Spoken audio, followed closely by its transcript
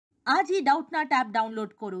আজই Doubtnut app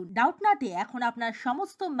download করুন। ডাউটনাটে এখন আপনার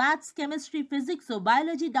সমস্ত ম্যাথস, কেমিস্ট্রি, ফিজিক্স ও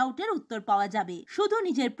বায়োলজি ডাউটের উত্তর পাওয়া যাবে। শুধু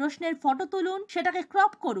নিজের প্রশ্নের ফটো তুলুন, সেটাকে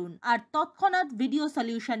ক্রপ করুন আর তৎক্ষণাৎ ভিডিও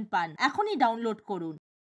সলিউশন পান। এখনই ডাউনলোড করুন।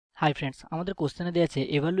 হাই ফ্রেন্ডস, আমাদের কোশ্চেনে দেওয়া আছে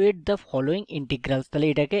এভালুয়েট দ্য ফলোয়িং ইন্টিগ্রালস। তাহলে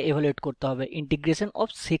এটাকে এভালুয়েট করতে হবে, integration of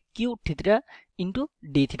sec Q theta into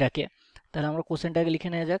D থিটাকে। তাহলে আমরা কোশ্চেনটাকে লিখে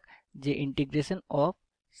নেওয়া যাক যে integration of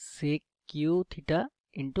sec Q theta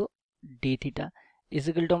into D theta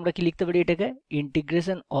is equal two আমরা কি লিখতে পারি এটাকে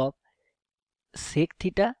integration of sec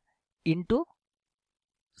theta into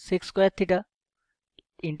sec square theta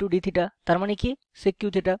into D theta, তার মানে কি সেক কিউ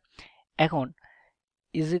থিটা। এখন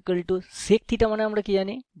ইজিক্যাল টু সেক থিটা মানে আমরা কি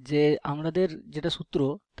জানি যে আমাদের যেটা সূত্র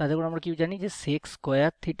তাতে করে আমরা কি জানি যে sec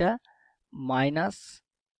square theta minus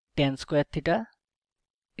tan square theta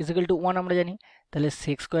is equal two 1 আমরা জানি। তাহলে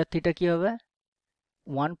সেক স্কোয়ার থিটা কি হবে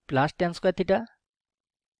 1 প্লাস টেন স্কোয়ার থিটা,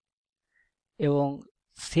 এবং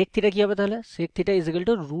সেক থিটা কি হবে তাহলে sec theta is equal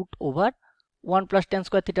two root over 1 plus tan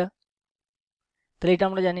square theta. তাহলে এটা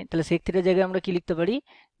আমরা জানি। তাহলে সেক থিটার জায়গায় আমরা কি লিখতে পারি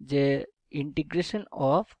যে integration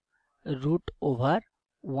of root over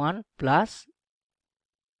 1 plus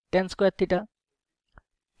tan square theta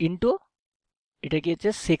into এটা কি হচ্ছে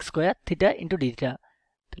sec square theta into D theta.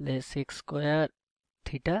 তাহলে sec square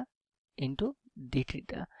theta into D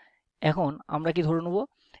theta. এখন আমরা কি ধরে নেব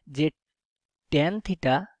যে tan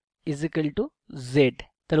theta is equal to Z.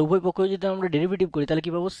 তাহলে উভয় পক্ষে যদি আমরা ডেরিভেটিভ করি তাহলে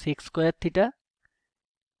কি পাবো sec square theta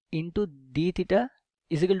into D theta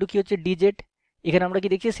is equal to কি হচ্ছে ডি জেড। এখানে আমরা কি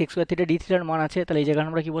দেখছি সেক স্কোয়ার থিটা ডি থিটার মান আছে, তাহলে এই জায়গায়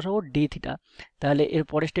আমরা কি বসাবো ডি থিটা। তাহলে এর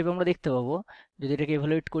পরের স্টেপে আমরা দেখতে পাবো যদি এটাকে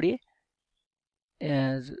ইভালুয়েট করি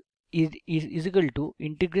is equal to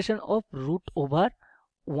integration of root over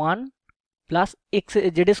 1 plus x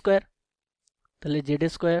z square. তাহলে z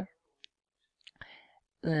স্কয়ার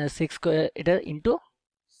সেক স্কয়ার এটা ইন্টু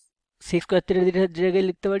সেক স্কয়ার থিটার জায়গায়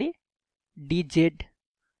লিখতে পারি dz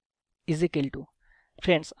is equal to,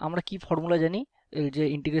 friends আমরা কি ফর্মুলা জানি যে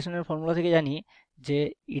ইন্টিগ্রেশনের ফর্মুলা থেকে জানি যে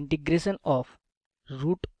integration of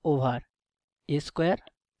root over a square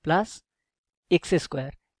plus x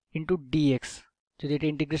square into dx। যদি এটা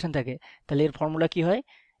ইন্টিগ্রেশন থাকে তাহলে এর ফর্মুলা কি হয়,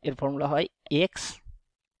 এর ফর্মুলা হয় x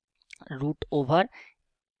root over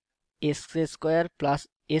S square plus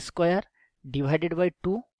A square divided by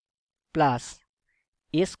 2 plus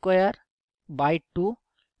A square by 2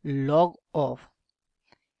 log of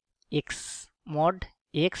x mod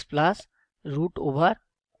x plus root over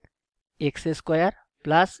x square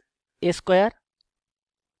plus A square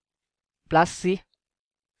plus C,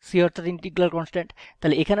 C অর্থাৎ integral constant.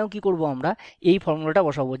 তাহলে এখানেও কি করব আমরা এই ফর্মুলাটা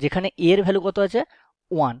বসাবো যেখানে এর ভ্যালু কত আছে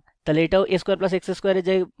 1, তাহলে এটাও এ স্কোয়ার প্লাস এক্স স্কোয়ারের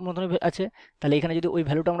যে মতন আছে। তাহলে এখানে যদি ওই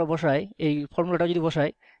ভ্যালুটা আমরা বসাই, এই ফর্মুলাটা যদি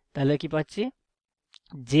বসাই তাহলে কি পাচ্ছি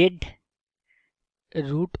Z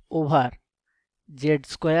root over Z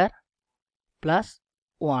square plus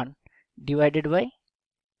 1 divided by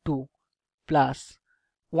 2 plus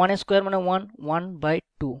 1 square মানে 1 by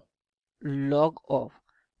 2 log of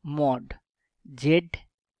mod Z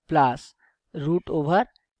plus root over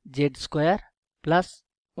Z square plus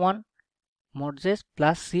 1 mod Z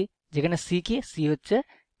plus C, যেখানে সি কি সি হচ্ছে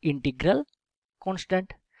ইন্টিগ্রাল কনস্ট্যান্ট।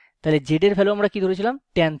 তাহলে জেড এর ভ্যালু আমরা কি ধরেছিলাম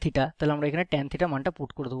tan theta, তাহলে আমরা এখানে ট্যান থিটা মানটা পুট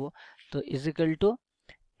করে দেবো। তো ইজিক্যাল টু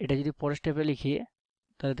এটা যদি পরের স্টেপে লিখি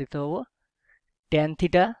তাহলে দেখতে পাবো tan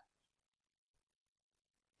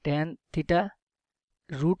theta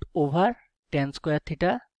root over tan square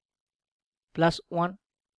theta plus 1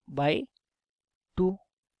 by 2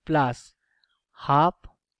 plus half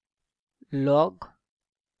log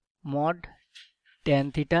mod tan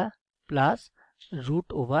theta plus root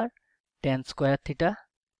over tan square theta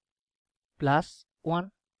plus 1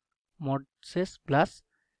 mod শেষ প্লাস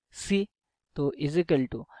সি। তো is equal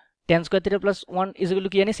two tan square theta plus 1 is equal two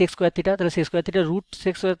কি জানি sec square theta, তাহলে sec square theta root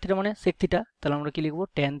sec square theta মানে sec theta. তাহলে আমরা কি লিখবো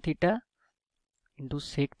tan theta into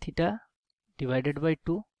sec theta divided by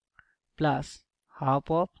 2 plus half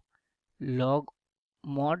of log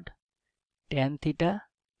mod tan theta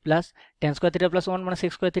plus tan square theta plus 1 মানে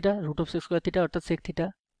sec square theta root of sec square theta অর্থাৎ sec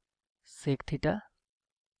theta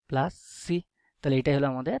plus C. তাহলে এটাই হলো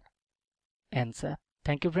আমাদের answer.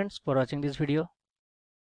 Thank you friends for watching this video.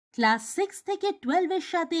 Class 6 থেকে 12 এর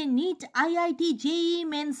সাথে NEET, IIT, JEE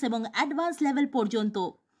men's এবং অ্যাডভান্স লেভেল পর্যন্ত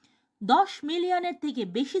 10 মিলিয়নের থেকে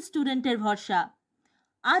বেশি স্টুডেন্টের ভরসা।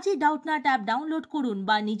 আজই ডাউটনাট অ্যাপ ডাউনলোড করুন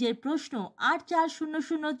বা নিজের প্রশ্ন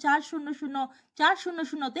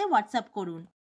 8400400400 তে হোয়াটসঅ্যাপ করুন।